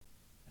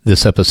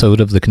This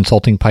episode of the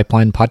Consulting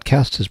Pipeline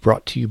Podcast is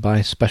brought to you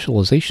by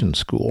Specialization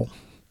School.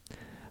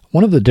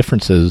 One of the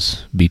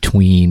differences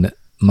between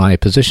my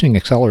Positioning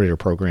Accelerator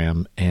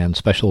program and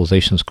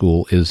Specialization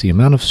School is the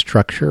amount of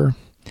structure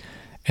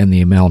and the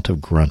amount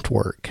of grunt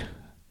work.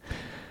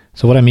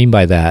 So what I mean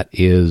by that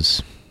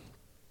is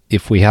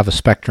if we have a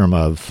spectrum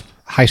of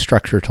high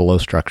structure to low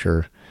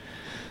structure,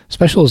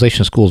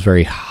 Specialization School is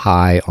very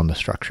high on the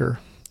structure.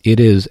 It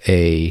is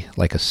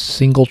like a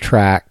single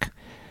track,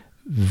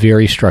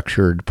 very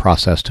structured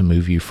process to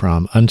move you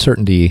from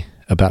uncertainty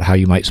about how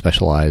you might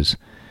specialize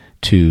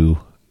to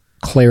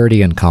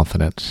clarity and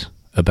confidence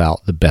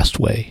about the best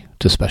way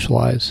to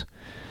specialize.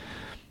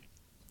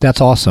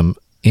 That's awesome.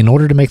 In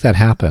order to make that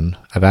happen,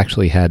 I've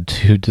actually had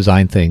to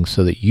design things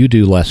so that you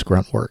do less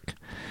grunt work.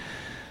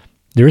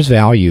 There is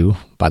value,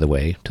 by the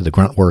way, to the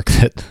grunt work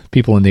that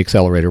people in the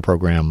accelerator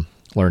program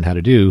learn how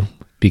to do,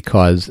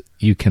 because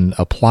you can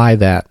apply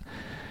that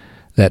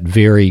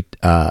very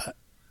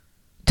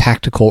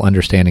tactical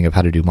understanding of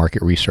how to do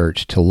market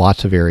research to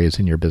lots of areas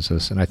in your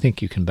business, and I think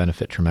you can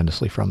benefit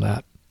tremendously from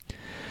that.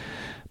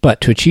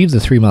 But to achieve the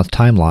 3-month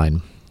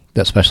timeline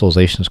that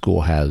Specialization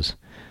School has,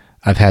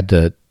 I've had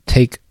to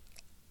take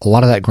a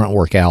lot of that grunt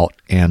work out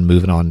and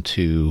move it on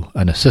to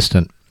an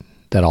assistant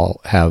that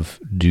I'll have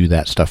do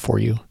that stuff for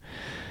you.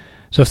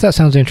 So if that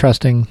sounds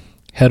interesting,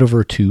 head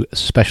over to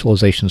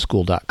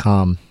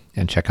specializationschool.com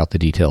and check out the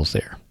details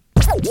there.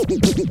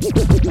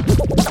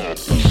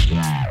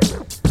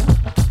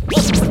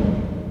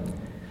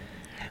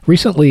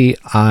 Recently,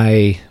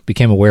 I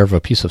became aware of a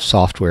piece of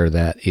software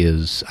that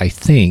is, I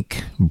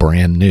think,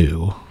 brand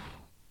new.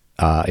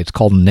 It's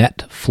called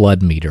Net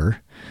Flood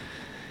Meter.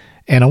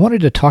 And I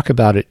wanted to talk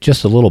about it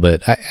just a little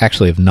bit. I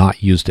actually have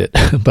not used it,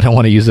 but I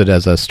want to use it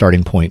as a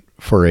starting point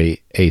for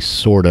a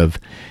sort of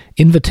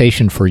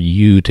invitation for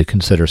you to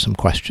consider some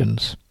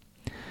questions.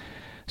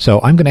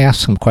 So I'm going to ask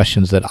some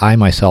questions that I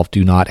myself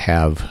do not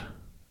have.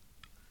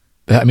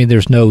 I mean,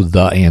 there's no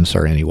the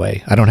answer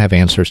anyway. I don't have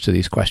answers to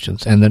these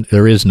questions. And then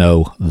there is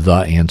no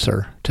the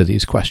answer to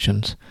these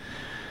questions.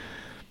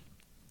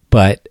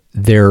 But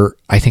they're,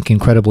 I think,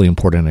 incredibly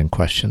important in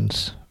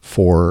questions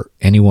for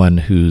anyone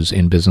who's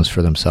in business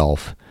for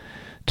themselves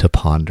to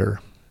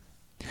ponder.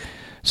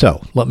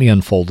 So let me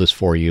unfold this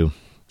for you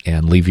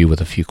and leave you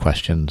with a few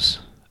questions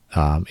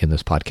in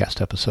this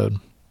podcast episode.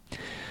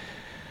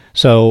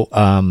 So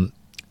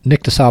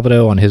Nick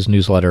DeSabato on his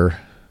newsletter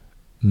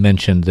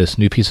mentioned this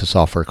new piece of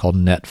software called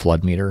Net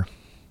Flood Meter,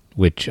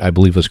 which I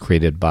believe was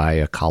created by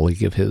a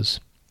colleague of his.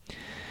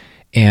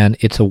 And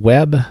it's a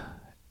web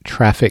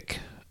traffic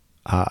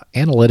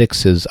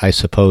analytics is, I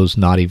suppose,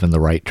 not even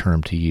the right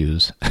term to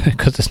use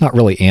because it's not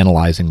really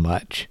analyzing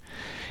much.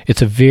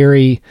 It's a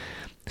very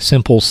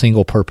simple,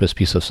 single-purpose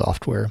piece of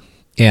software.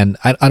 And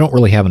I don't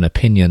really have an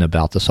opinion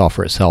about the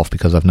software itself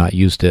because I've not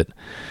used it.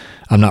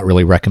 I'm not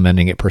really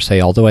recommending it per se,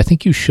 although I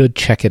think you should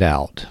check it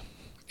out.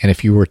 And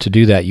if you were to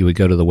do that, you would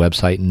go to the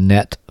website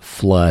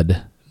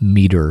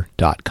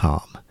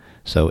netfloodmeter.com.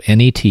 So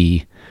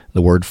N-E-T,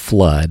 the word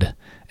flood,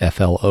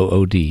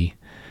 F-L-O-O-D,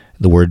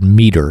 the word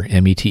meter,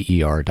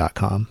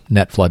 M-E-T-E-R.com,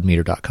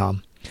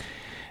 netfloodmeter.com.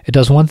 It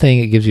does one thing.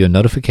 It gives you a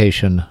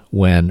notification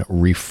when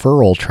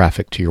referral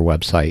traffic to your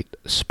website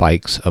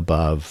spikes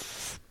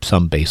above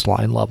some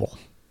baseline level.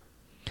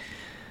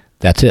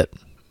 That's it.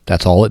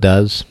 That's all it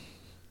does.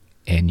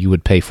 And you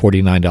would pay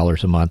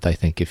 $49 a month, I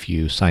think, if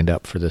you signed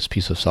up for this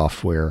piece of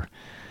software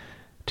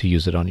to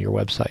use it on your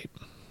website.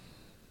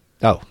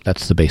 Oh,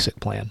 that's the basic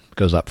plan. It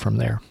goes up from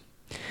there.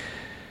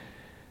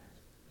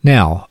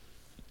 Now,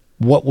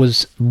 what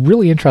was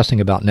really interesting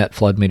about Net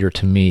Flood Meter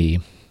to me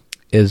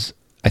is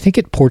I think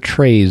it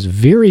portrays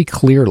very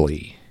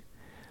clearly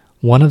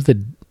one of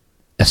the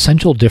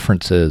essential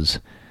differences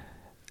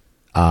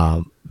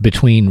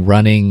between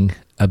running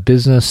a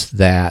business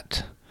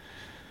that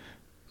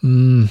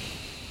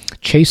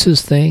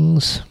chases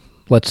things,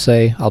 let's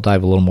say, I'll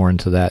dive a little more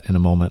into that in a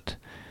moment,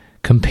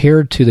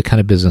 compared to the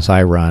kind of business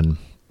I run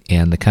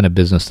and the kind of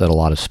business that a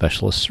lot of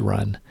specialists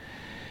run.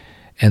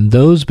 And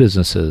those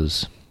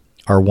businesses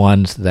are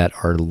ones that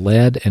are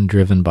led and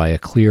driven by a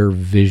clear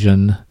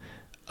vision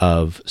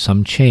of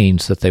some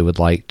change that they would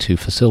like to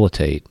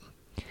facilitate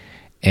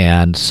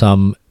and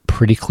some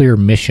pretty clear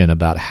mission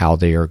about how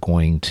they are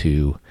going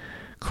to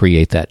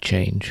create that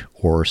change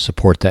or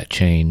support that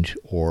change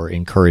or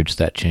encourage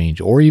that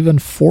change or even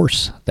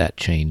force that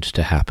change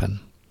to happen.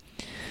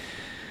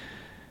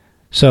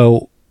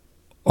 So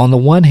on the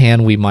one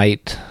hand, we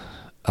might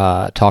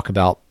talk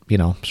about,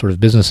 sort of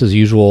business as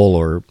usual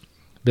or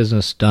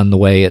business done the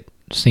way it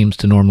seems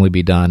to normally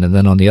be done. And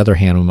then on the other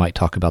hand, we might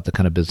talk about the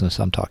kind of business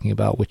I'm talking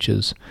about, which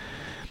is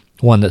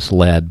one that's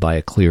led by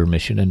a clear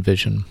mission and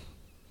vision.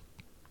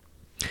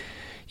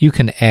 You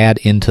can add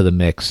into the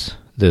mix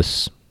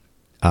this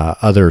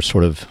other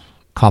sort of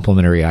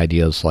complementary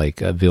ideas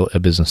like a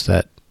business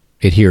that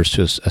adheres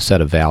to a set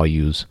of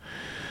values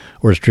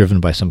or is driven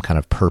by some kind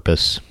of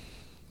purpose.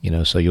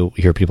 So you'll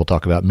hear people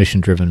talk about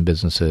mission-driven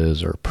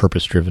businesses or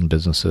purpose-driven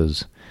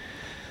businesses.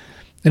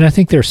 And I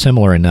think they're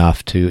similar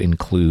enough to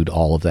include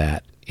all of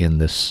that in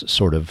this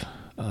sort of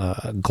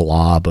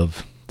glob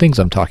of things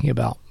I'm talking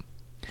about.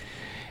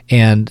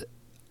 And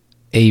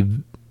a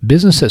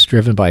business that's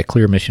driven by a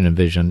clear mission and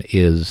vision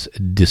is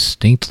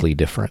distinctly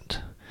different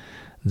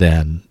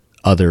than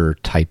other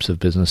types of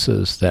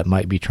businesses that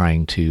might be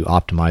trying to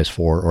optimize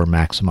for or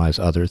maximize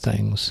other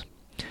things.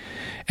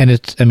 And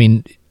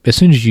as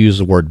soon as you use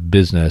the word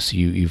business,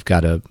 you've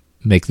got to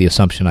make the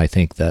assumption, I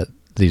think, that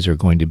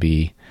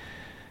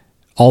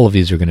all of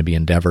these are going to be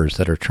endeavors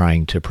that are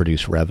trying to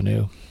produce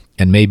revenue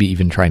and maybe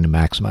even trying to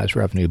maximize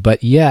revenue.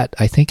 But yet,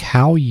 I think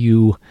how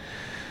you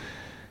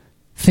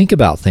think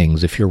about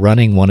things, if you're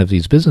running one of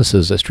these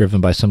businesses that's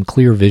driven by some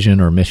clear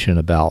vision or mission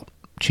about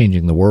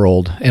changing the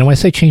world, and when I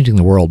say changing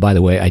the world, by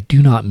the way, I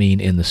do not mean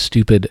in the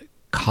stupid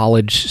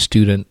college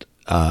student,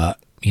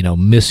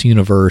 Miss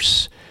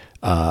Universe,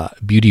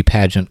 beauty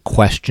pageant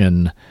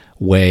question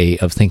way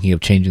of thinking of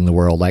changing the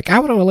world, like I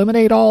want to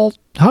eliminate all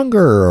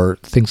hunger or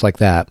things like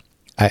that.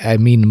 I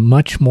mean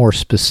much more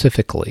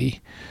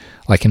specifically.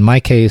 Like in my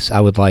case, I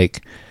would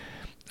like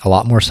a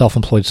lot more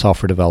self-employed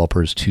software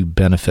developers to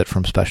benefit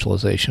from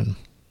specialization.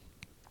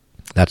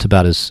 That's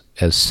about as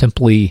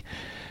simply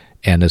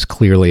and as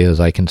clearly as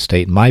I can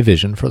state my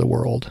vision for the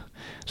world.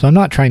 So I'm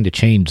not trying to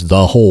change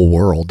the whole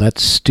world.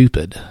 That's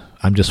stupid.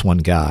 I'm just one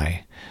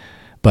guy.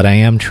 But I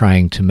am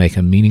trying to make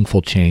a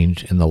meaningful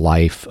change in the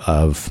life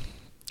of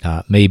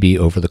maybe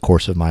over the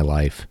course of my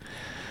life,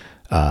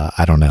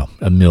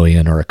 1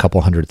 million or a couple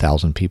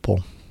 100,000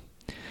 people.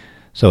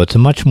 So it's a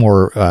much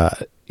more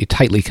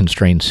tightly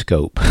constrained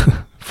scope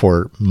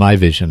for my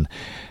vision.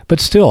 But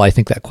still, I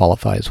think that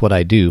qualifies what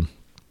I do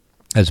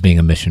as being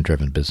a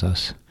mission-driven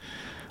business,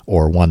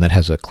 or one that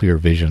has a clear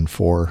vision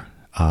for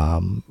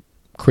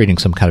creating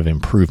some kind of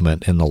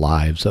improvement in the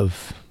lives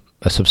of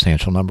a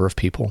substantial number of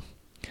people.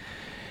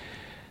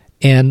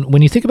 And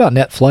when you think about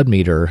Net Flood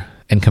Meter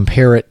and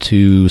compare it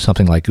to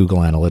something like Google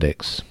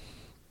Analytics,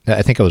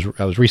 I think I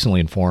was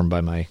recently informed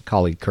by my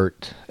colleague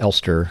Kurt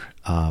Elster,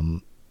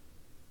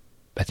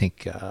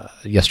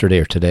 yesterday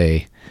or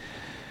today,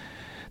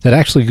 that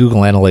actually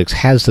Google Analytics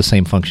has the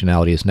same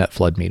functionality as Net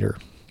Flood Meter.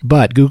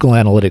 But Google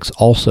Analytics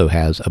also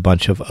has a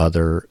bunch of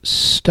other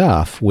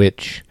stuff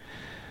which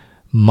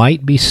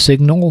might be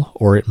signal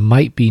or it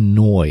might be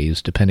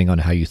noise, depending on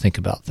how you think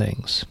about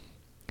things.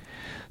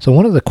 So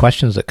one of the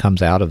questions that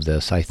comes out of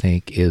this, I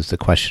think, is the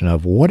question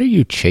of what are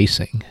you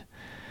chasing?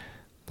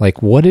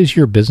 Like, what is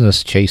your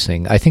business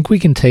chasing? I think we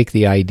can take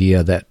the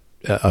idea that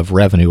of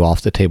revenue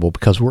off the table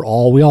because we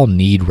all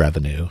need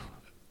revenue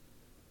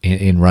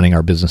in running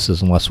our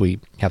businesses, unless we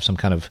have some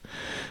kind of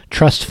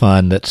trust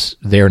fund that's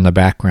there in the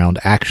background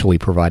actually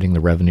providing the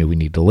revenue we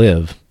need to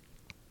live.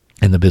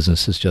 And the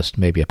business is just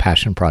maybe a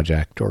passion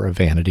project or a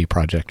vanity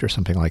project or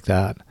something like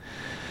that.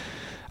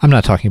 I'm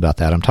not talking about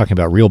that. I'm talking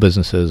about real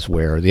businesses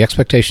where the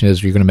expectation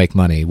is you're going to make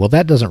money. Well,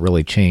 that doesn't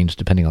really change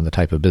depending on the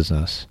type of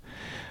business.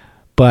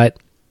 But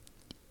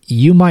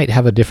you might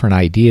have a different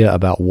idea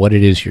about what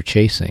it is you're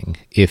chasing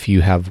if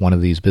you have one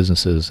of these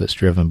businesses that's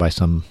driven by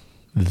some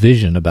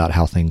vision about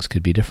how things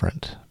could be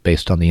different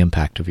based on the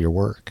impact of your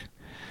work.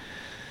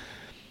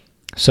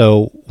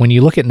 So when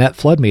you look at Net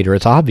Flood Meter,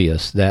 it's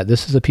obvious that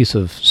this is a piece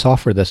of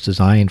software that's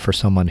designed for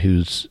someone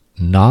who's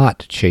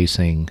not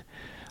chasing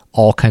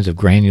all kinds of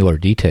granular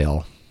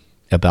detail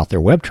about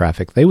their web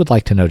traffic. They would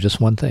like to know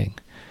just one thing.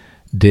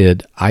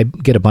 Did I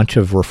get a bunch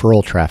of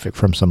referral traffic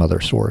from some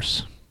other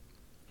source?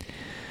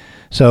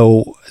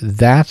 So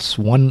that's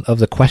one of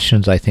the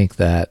questions I think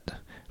that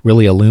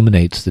really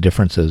illuminates the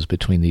differences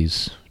between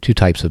these two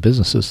types of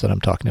businesses that I'm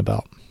talking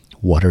about.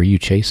 What are you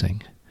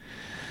chasing?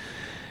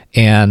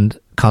 And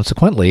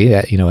consequently,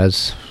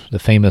 as the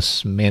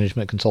famous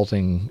management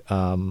consulting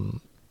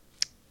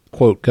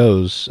quote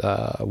goes,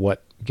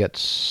 what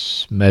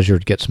gets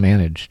measured gets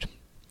managed.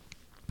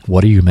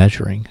 What are you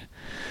measuring?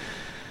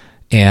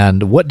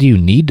 And what do you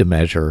need to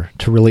measure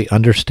to really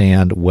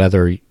understand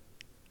whether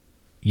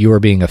you are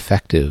being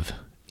effective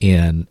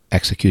in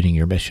executing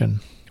your mission,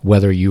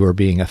 whether you are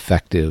being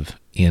effective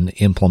in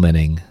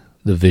implementing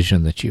the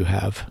vision that you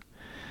have?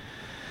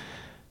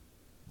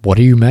 What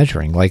are you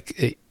measuring?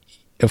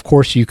 Of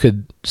course, you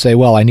could say,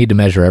 well, I need to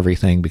measure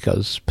everything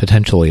because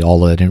potentially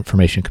all of that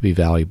information could be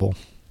valuable.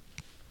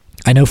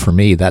 I know for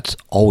me, that's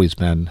always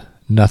been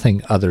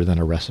nothing other than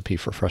a recipe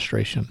for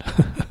frustration.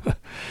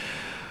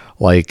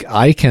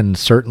 I can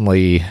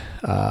certainly,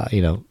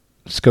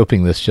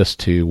 scoping this just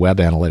to web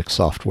analytics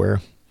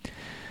software,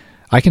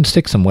 I can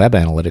stick some web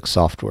analytics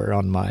software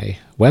on my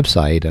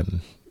website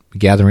and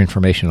gather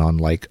information on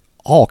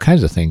all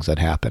kinds of things that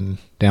happen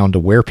down to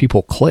where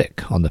people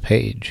click on the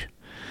page.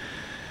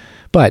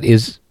 But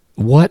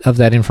what of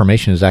that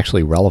information is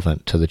actually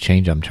relevant to the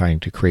change I'm trying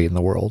to create in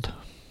the world?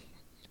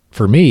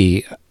 For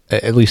me,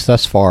 at least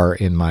thus far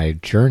in my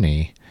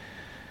journey,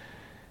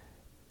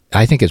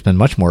 I think it's been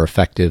much more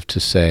effective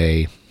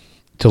to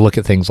look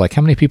at things like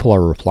how many people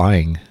are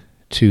replying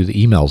to the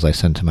emails I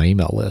send to my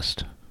email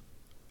list.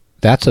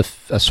 That's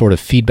a sort of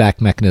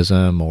feedback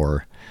mechanism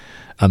or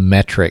a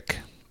metric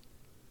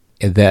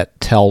that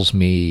tells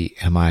me,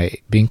 am I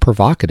being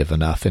provocative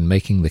enough in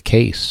making the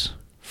case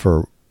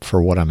for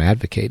what I'm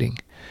advocating?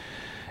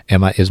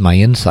 Is my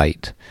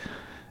insight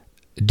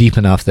deep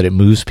enough that it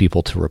moves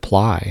people to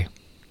reply?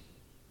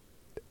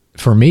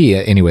 For me,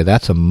 anyway,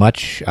 that's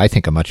I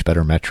think a much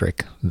better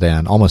metric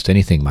than almost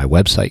anything my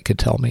website could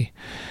tell me.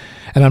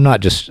 And I'm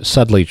not just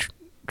subtly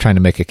trying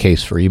to make a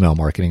case for email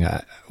marketing.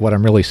 What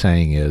I'm really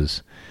saying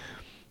is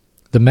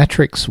the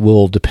metrics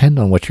will depend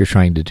on what you're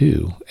trying to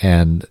do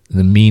and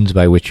the means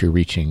by which you're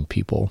reaching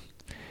people.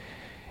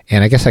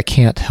 And I guess I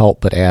can't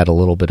help but add a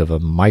little bit of a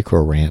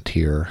micro rant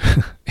here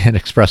and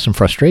express some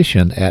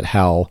frustration at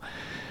how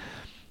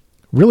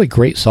really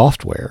great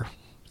software,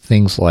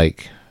 things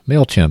like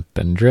MailChimp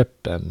and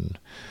Drip and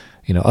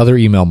other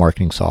email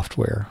marketing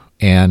software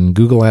and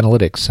Google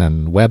Analytics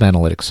and web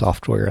analytics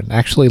software, and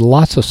actually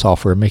lots of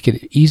software make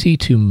it easy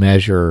to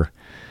measure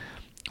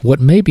what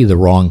may be the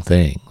wrong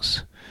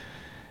things.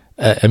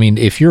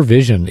 If your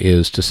vision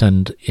is to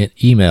send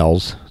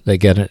emails that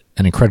get an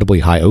incredibly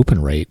high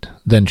open rate,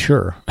 then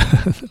sure,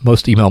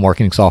 most email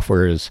marketing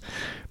software is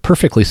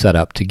perfectly set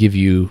up to give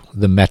you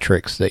the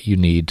metrics that you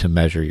need to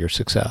measure your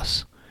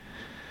success.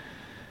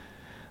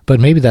 But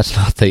maybe that's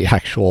not the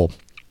actual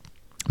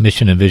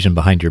mission and vision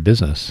behind your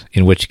business,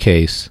 in which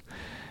case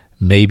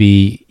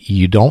maybe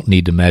you don't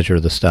need to measure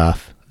the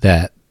stuff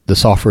that the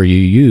software you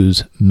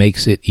use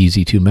makes it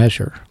easy to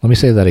measure. Let me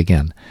say that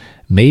again.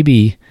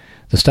 Maybe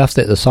the stuff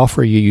that the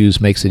software you use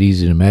makes it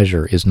easy to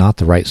measure is not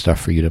the right stuff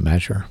for you to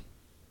measure.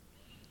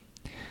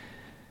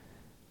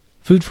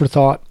 Food for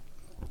thought.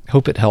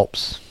 Hope it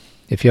helps.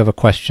 If you have a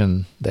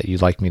question that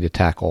you'd like me to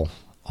tackle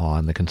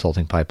on the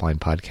Consulting Pipeline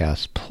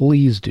podcast,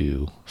 please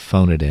do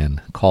phone it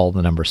in. Call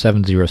the number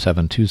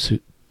 707-22.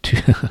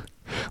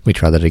 Let me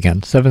try that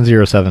again.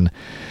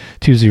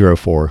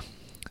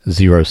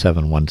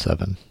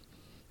 707-204-0717.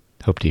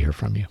 Hope to hear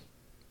from you.